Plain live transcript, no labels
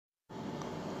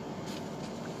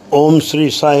Om Sri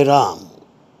Sai Ram.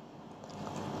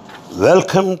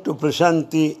 Welcome to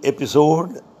Prashanti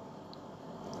episode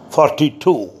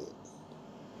 42.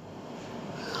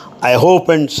 I hope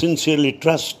and sincerely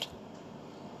trust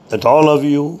that all of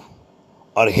you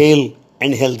are hale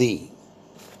and healthy.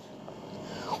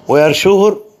 We are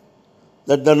sure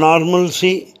that the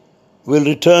normalcy will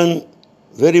return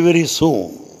very, very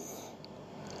soon.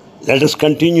 Let us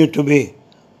continue to be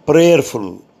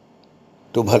prayerful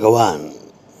to Bhagavan.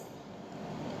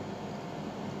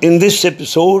 In this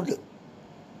episode,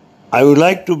 I would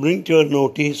like to bring to your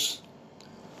notice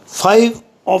 5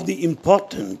 of the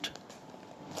important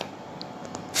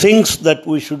things that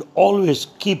we should always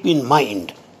keep in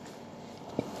mind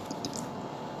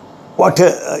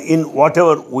in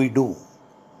whatever we do.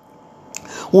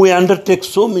 We undertake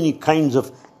so many kinds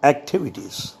of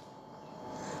activities,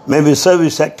 maybe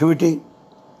service activity,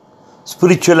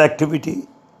 spiritual activity,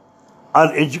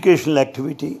 or educational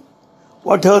activity,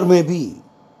 whatever may be.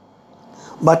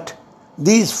 But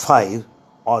these 5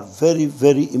 are very,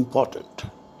 very important.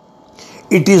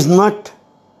 It is not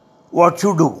what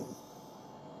you do,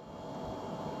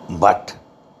 but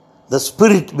the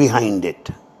spirit behind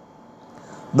it,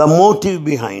 the motive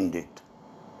behind it,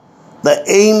 the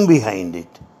aim behind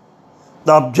it,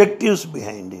 the objectives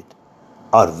behind it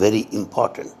are very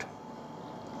important.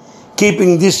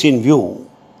 Keeping this in view,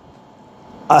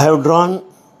 I have drawn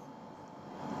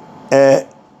a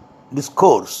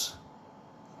discourse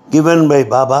given by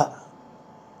Baba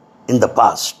in the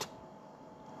past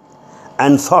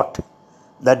and thought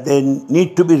that they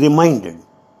need to be reminded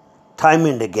time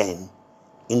and again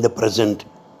in the present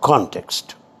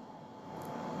context.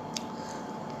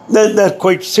 They're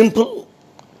quite simple,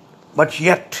 but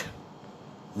yet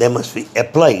they must be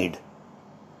applied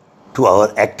to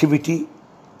our activity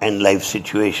and life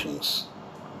situations.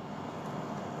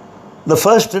 The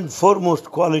first and foremost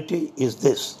quality is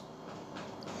this.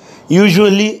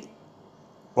 Usually,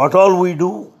 what all we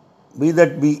do, be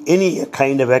that be any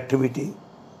kind of activity,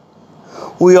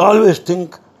 we always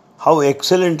think how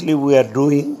excellently we are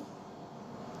doing,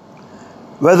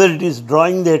 whether it is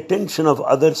drawing the attention of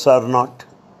others or not.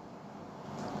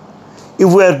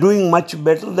 If we are doing much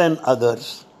better than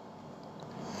others,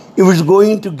 if it's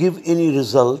going to give any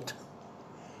result,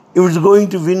 if it's going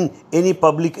to win any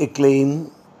public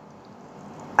acclaim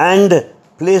and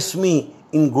place me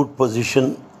in good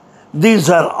position, these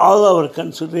are all our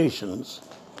considerations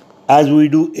as we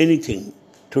do anything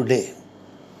today.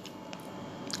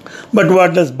 But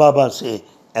what does Baba say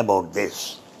about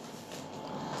this?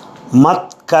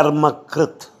 Mat karma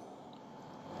krit.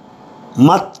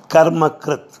 Mat karma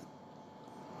krit.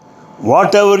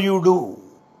 Whatever you do,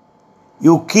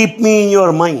 you keep me in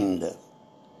your mind.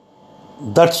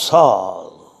 That's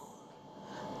all.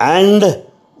 And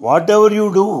whatever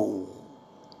you do,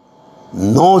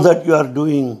 know that you are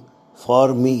doing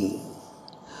for me.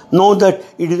 Know that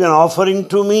it is an offering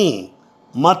to me.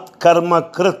 Mat karma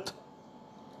krit.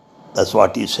 That's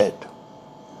what he said.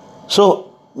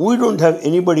 So, we don't have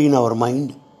anybody in our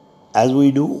mind as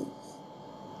we do.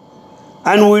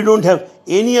 And we don't have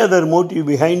any other motive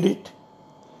behind it.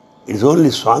 It's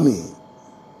only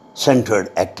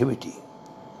Swami-centered activity.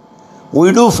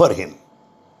 We do for him.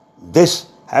 This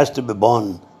has to be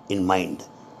borne in mind.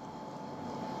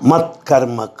 Mat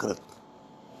karma krit.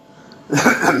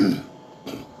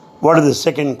 What is the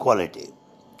second quality?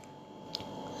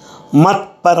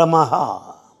 Mat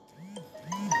paramaha.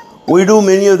 We do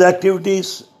many of the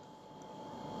activities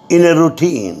in a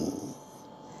routine,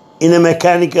 in a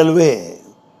mechanical way,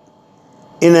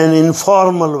 in an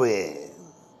informal way.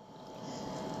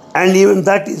 And even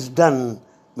that is done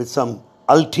with some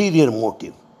ulterior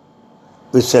motive,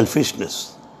 with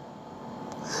selfishness.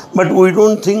 But we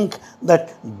don't think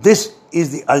that this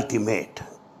is the ultimate.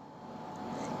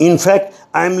 In fact,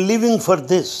 I am living for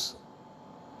this,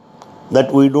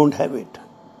 that we don't have it.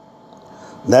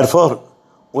 Therefore,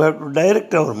 we have to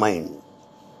direct our mind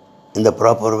in the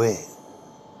proper way.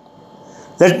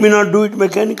 Let me not do it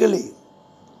mechanically.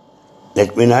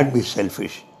 Let me not be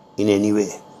selfish in any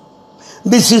way.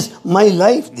 This is my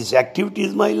life. This activity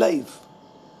is my life.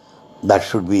 That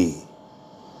should be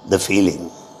the feeling.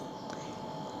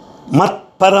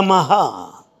 Mat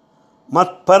paramaha.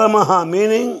 Mat paramaha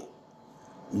meaning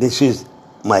this is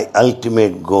my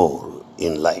ultimate goal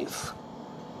in life.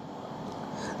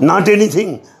 Not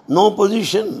anything, no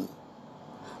position,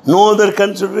 no other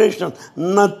consideration,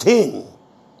 nothing.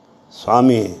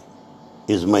 Swami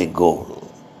is my goal.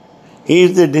 He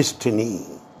is the destiny.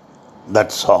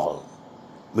 That's all.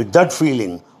 With that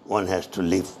feeling, one has to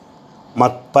live.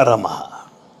 Mat paramaha.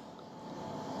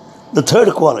 The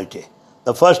third quality,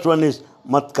 the first one is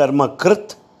mat karma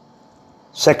krit,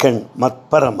 Second,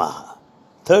 Matparamaha.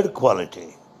 Third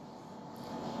quality.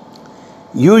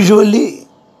 Usually,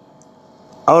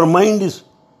 our mind is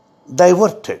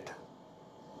diverted.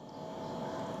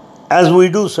 As we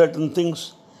do certain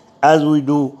things, as we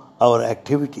do our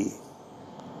activity,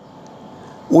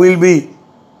 we'll be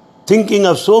thinking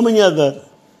of so many other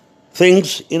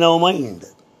things in our mind,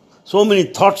 so many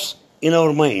thoughts in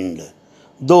our mind,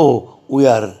 though we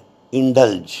are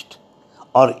indulged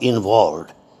or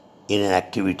involved in an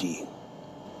activity.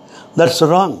 That's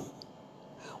wrong.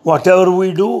 Whatever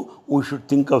we do, we should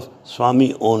think of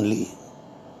Swami only.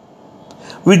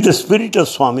 With the spirit of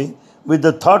Swami, with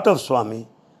the thought of Swami,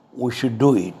 we should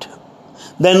do it.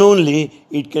 Then only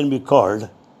it can be called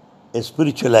a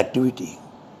spiritual activity.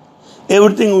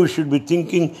 Everything we should be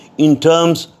thinking in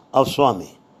terms of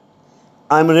Swami.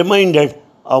 I am reminded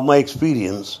of my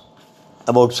experience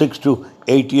about 6 to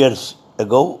 8 years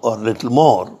ago or little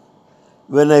more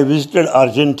when I visited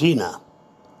Argentina,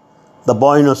 the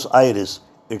Buenos Aires,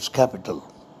 its capital.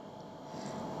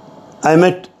 I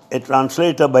met a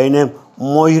translator by name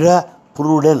Moira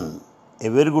Pruden, a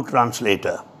very good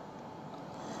translator.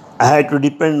 I had to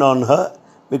depend on her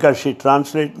because she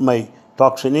translated my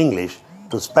talks in English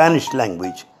to Spanish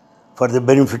language for the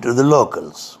benefit of the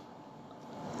locals.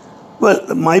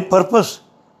 Well, my purpose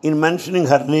in mentioning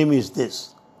her name is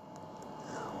this.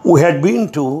 We had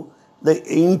been to the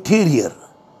interior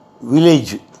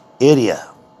village area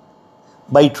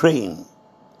by train,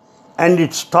 and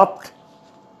it stopped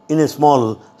in a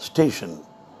small station.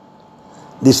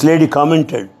 This lady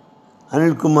commented,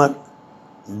 Anil Kumar,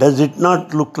 does it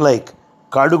not look like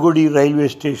Kadugudi railway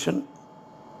station?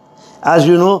 As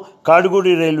you know,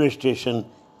 Kadugudi railway station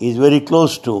is very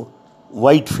close to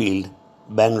Whitefield,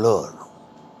 Bangalore.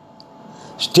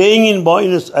 Staying in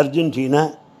Buenos,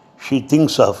 Argentina, she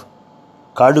thinks of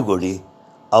Kadugudi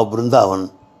of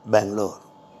Vrindavan, Bangalore.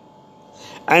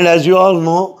 And as you all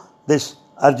know, this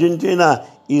Argentina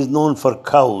is known for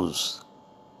cows,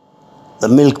 the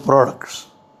milk products.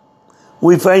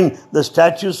 We find the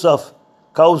statues of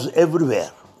cows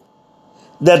everywhere.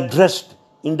 They're dressed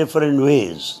in different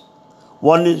ways.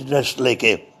 One is dressed like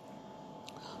a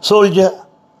soldier,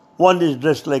 one is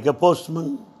dressed like a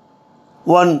postman,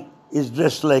 one is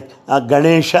dressed like a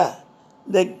Ganesha.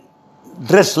 They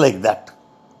dress like that.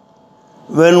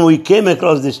 When we came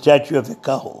across the statue of a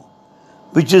cow,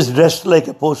 which is dressed like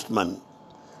a postman,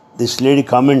 this lady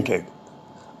commented,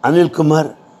 Anil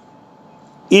Kumar,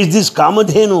 is this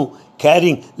Kamadhenu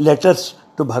carrying letters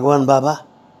to Bhagavan Baba?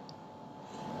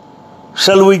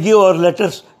 Shall we give our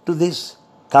letters to this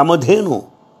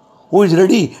Kamadhenu who is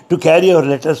ready to carry our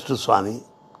letters to Swami?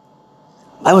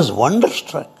 I was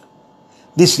wonderstruck.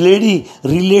 This lady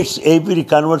relates every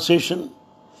conversation,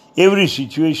 every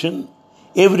situation,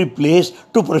 every place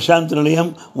to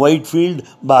Prashantanilayam, Whitefield,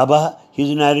 Baba,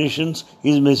 his narrations,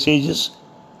 his messages.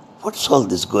 What's all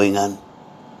this going on?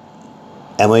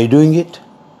 Am I doing it?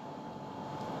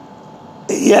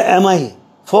 Yeah, am I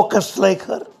focused like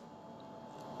her?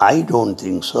 I don't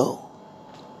think so.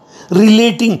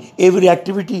 Relating every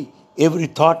activity, every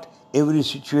thought, every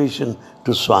situation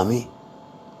to Swami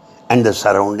and the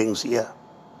surroundings here.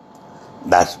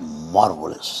 That's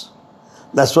marvelous.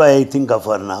 That's why I think of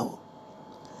her now.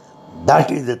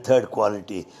 That is the third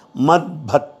quality. Mad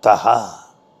Bhattaha.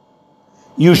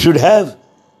 You should have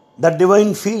that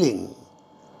divine feeling.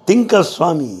 Think of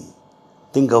Swami,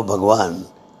 think of Bhagavan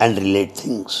and relate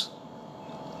things.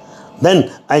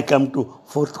 Then I come to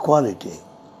fourth quality.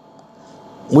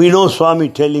 We know Swami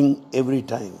telling every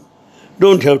time,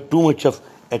 don't have too much of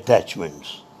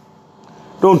attachments.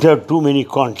 Don't have too many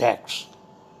contacts.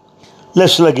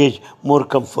 Less luggage, more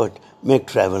comfort, make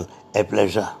travel a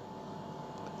pleasure.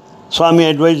 Swami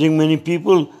advising many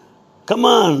people, come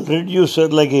on, reduce your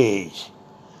luggage.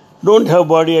 Don't have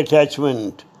body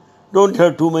attachment. Don't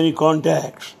have too many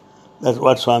contacts. That's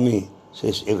what Swami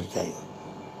says every time.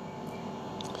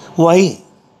 Why?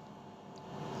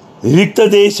 Vivikta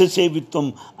desha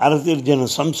sevitvam aratirjana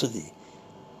samsadi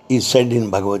is said in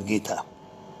Bhagavad Gita.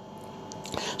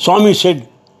 Swami said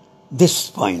this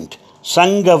point,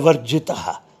 Sangha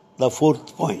Varjitaha, the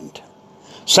fourth point.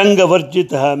 Sangha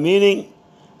Varjitaha meaning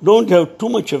don't have too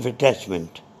much of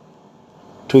attachment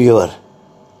to your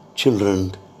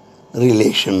children,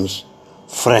 relations,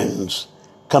 friends,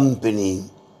 company,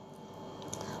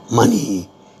 money,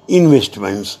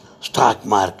 investments, stock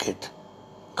market,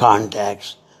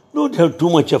 contacts. Don't have too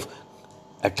much of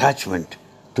attachment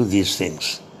to these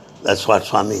things. That's what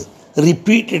Swami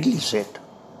repeatedly said.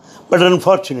 But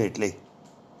unfortunately,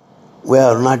 we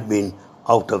have not been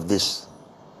out of this.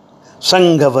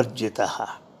 Sangha Varjitaha.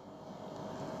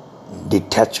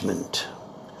 Detachment.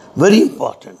 Very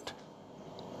important.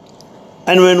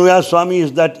 And when we asked Swami,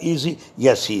 is that easy?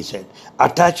 Yes, he said.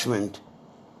 Attachment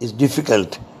is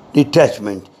difficult.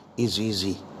 Detachment is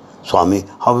easy. Swami,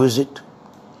 how is it?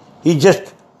 He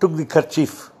just took the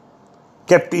kerchief,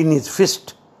 kept in his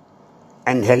fist,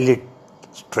 and held it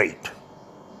straight.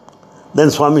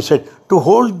 Then Swami said, to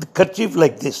hold the kerchief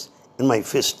like this in my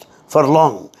fist for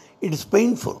long, it is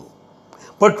painful.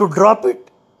 But to drop it,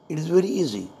 it is very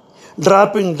easy.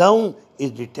 Dropping down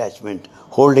is detachment.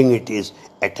 Holding it is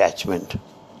attachment.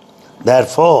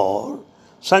 Therefore,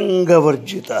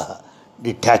 Sanghavarjita,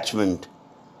 detachment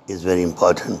is very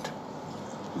important.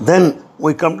 Then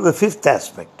we come to the fifth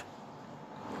aspect.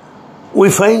 We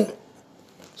find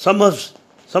some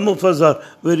of us are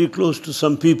very close to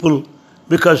some people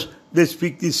because they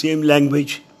speak the same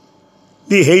language.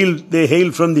 They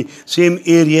hail from the same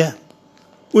area.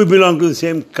 We belong to the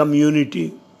same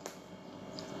community.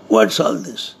 What's all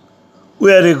this?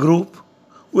 We are a group.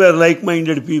 We are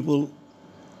like-minded people.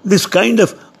 This kind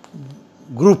of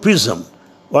groupism,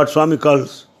 what Swami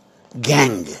calls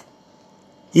gang.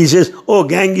 He says, oh,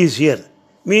 gang is here.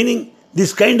 Meaning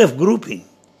this kind of grouping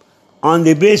on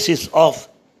the basis of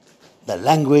the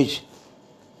language,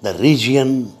 the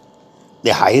region,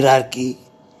 the hierarchy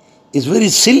is very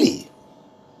silly.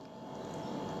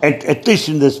 At least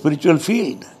in the spiritual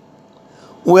field.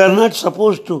 We are not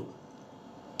supposed to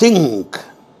think,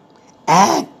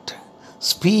 act,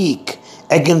 speak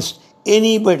against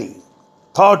anybody,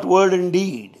 thought, word and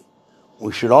deed.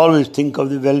 We should always think of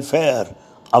the welfare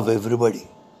of everybody.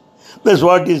 That's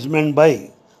what is meant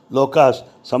by Lokas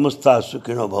Samasta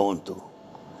Sukhino Bhavantu.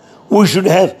 We should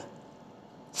have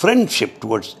friendship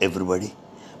towards everybody,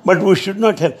 but we should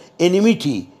not have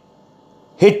enmity,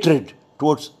 hatred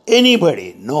towards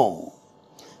anybody. No.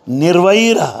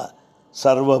 Nirvaira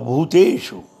sarva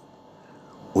bhuteshu.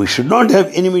 We should not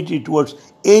have enmity towards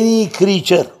any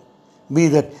creature, be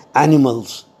that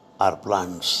animals or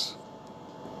plants.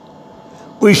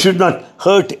 We should not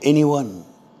hurt anyone.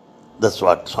 That's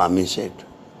what Swami said.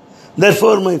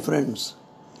 Therefore, my friends,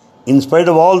 in spite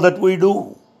of all that we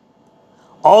do,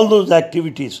 all those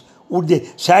activities, would they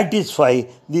satisfy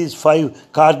these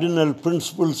 5 cardinal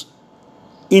principles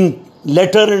in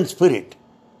letter and spirit?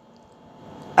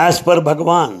 As per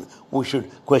Bhagavan, we should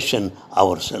question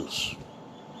ourselves.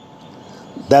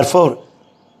 Therefore,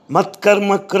 mat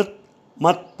karma krit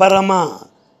mat parama,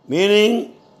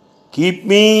 meaning keep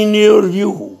me in your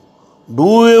view,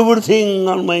 do everything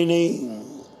on my name,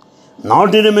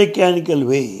 not in a mechanical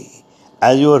way,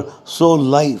 as your soul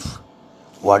life.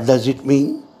 What does it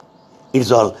mean?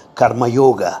 It's all karma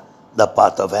yoga, the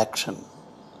path of action.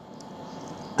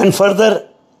 And further,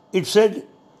 it said,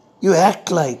 you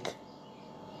act like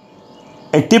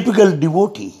a typical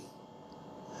devotee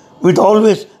with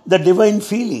always the divine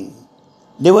feeling,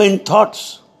 divine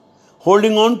thoughts,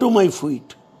 holding on to my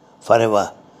feet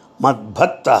forever. Mad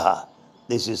bhaktaha,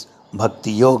 this is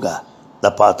bhakti yoga,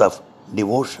 the path of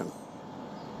devotion.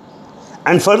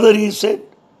 And further he said,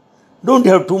 don't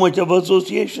have too much of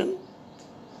association.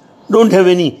 Don't have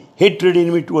any hatred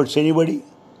in me towards anybody.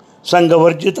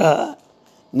 Sanghavarjita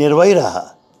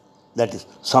nirvairaha, that is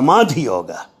samadhi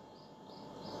yoga,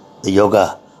 the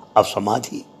yoga of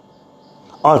samadhi,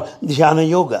 or dhyana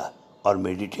yoga, or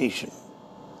meditation.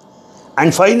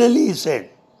 And finally he said,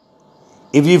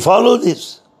 if you follow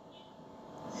this,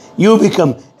 you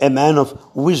become a man of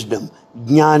wisdom,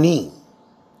 jnani.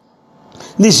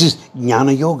 This is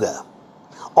jnana yoga.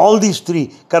 All these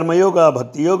 3, karma yoga,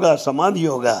 bhakti yoga, samadhi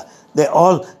yoga, they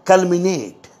all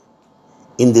culminate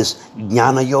in this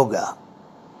jnana yoga,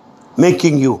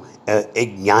 making you a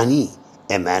jnani,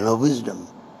 a man of wisdom.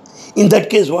 In that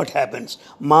case, what happens?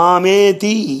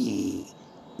 Mameti.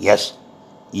 Yes,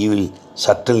 you will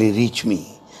certainly reach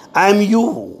me. I am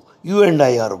you. You and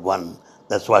I are one.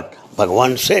 That's what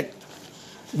Bhagavan said.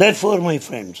 Therefore, my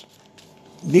friends,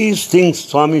 these things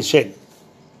Swami said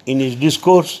in his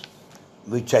discourse,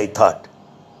 which I thought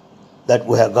that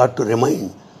we have got to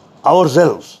remind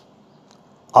ourselves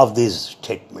of these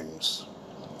statements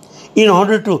in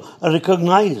order to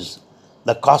recognize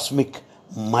the cosmic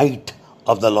might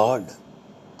of the Lord.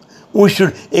 We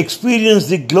should experience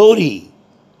the glory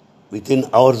within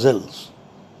ourselves.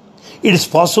 It is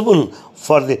possible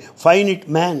for the finite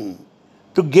man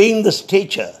to gain the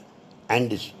stature and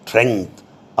the strength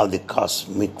of the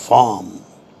cosmic form.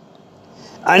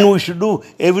 And we should do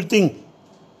everything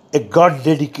a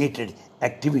God-dedicated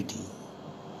activity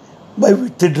by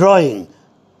withdrawing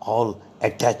all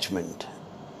attachment,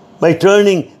 by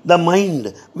turning the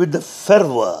mind with the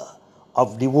fervor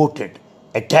of devoted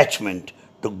attachment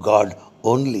to God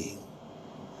only.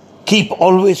 Keep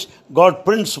always God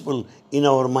principle in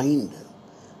our mind.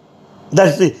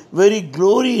 That's the very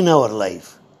glory in our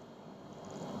life.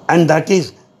 And that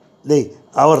is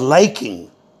our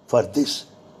liking for this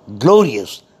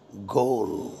glorious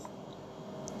goal.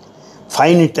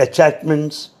 Finite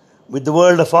attachments with the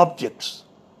world of objects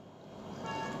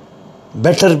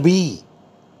better be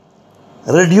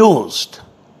reduced.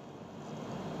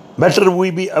 Better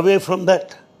we be away from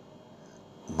that.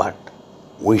 But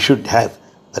we should have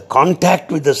the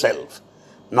contact with the self,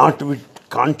 not with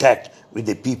contact with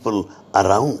the people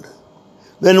around.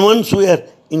 When once we are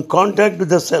in contact with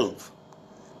the self,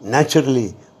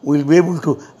 naturally we will be able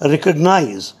to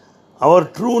recognize our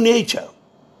true nature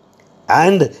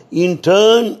and in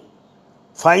turn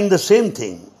find the same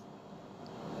thing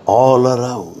all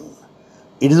around.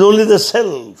 It is only the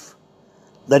self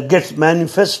that gets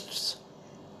manifested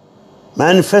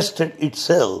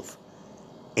itself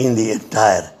in the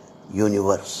entire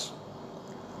universe.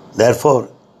 Therefore,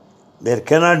 there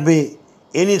cannot be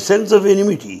any sense of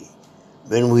enmity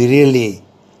when we really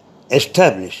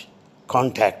establish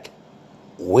contact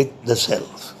with the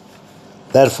self.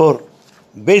 Therefore,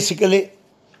 basically,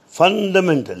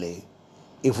 fundamentally,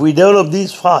 if we develop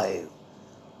these five,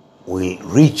 we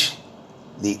reach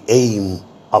the aim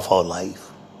of our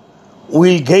life.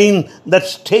 We'll gain that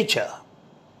stature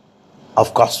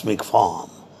of cosmic form.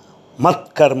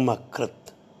 Mat karma krit,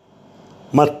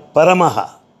 mat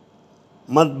paramaha,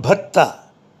 mat bhatta,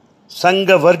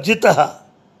 sangha varjitaha,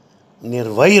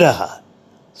 nirvairaha,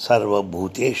 sarva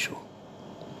bhuteshu.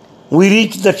 We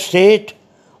reach that state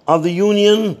of the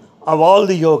union of all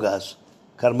the yogas,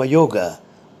 karma yoga,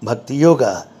 bhakti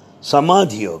yoga,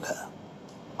 samadhi yoga,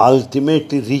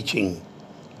 ultimately reaching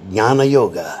jnana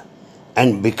yoga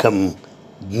and become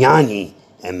jnani,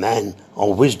 a man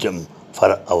of wisdom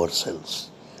for ourselves.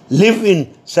 Live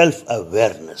in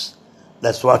self-awareness.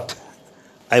 That's what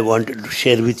I wanted to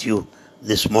share with you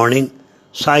this morning.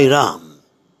 Sai Ram.